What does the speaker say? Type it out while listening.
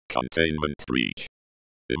Containment breach.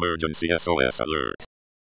 Emergency SOS alert.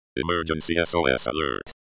 Emergency SOS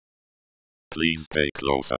alert. Please pay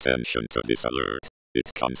close attention to this alert.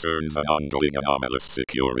 It concerns an ongoing anomalous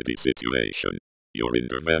security situation. Your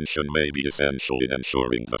intervention may be essential in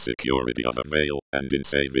ensuring the security of a Vale and in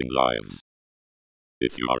saving lives.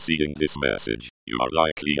 If you are seeing this message, you are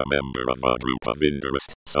likely a member of a group of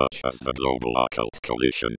interest, such as the Global Occult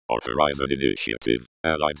Coalition or Horizon Initiative,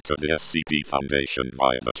 allied to the SCP Foundation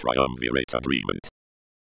via the Triumvirate Agreement.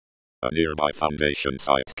 A nearby Foundation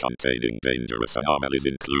site containing dangerous anomalies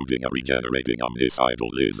including a regenerating omnicidal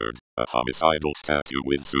lizard, a homicidal statue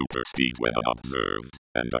with super speed when unobserved,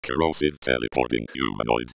 and a corrosive teleporting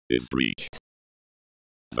humanoid, is breached.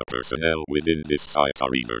 The personnel within this site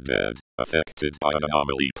are either dead, affected by an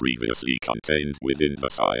anomaly previously contained within the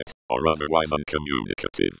site, or otherwise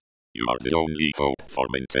uncommunicative. You are the only hope for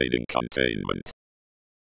maintaining containment.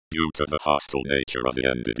 Due to the hostile nature of the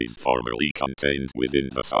entities formerly contained within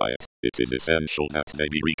the site, it is essential that they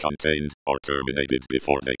be recontained or terminated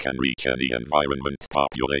before they can reach any environment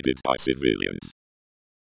populated by civilians.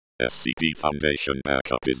 SCP Foundation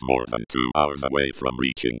backup is more than 2 hours away from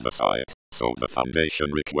reaching the site, so the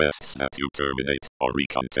Foundation requests that you terminate or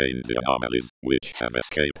recontain the anomalies which have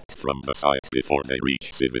escaped from the site before they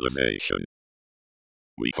reach civilization.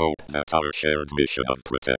 We hope that our shared mission of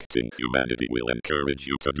protecting humanity will encourage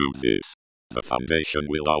you to do this. The Foundation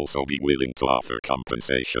will also be willing to offer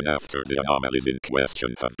compensation after the anomalies in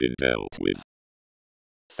question have been dealt with.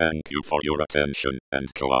 Thank you for your attention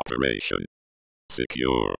and cooperation.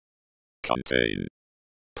 Secure. Contain.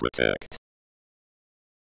 Protect.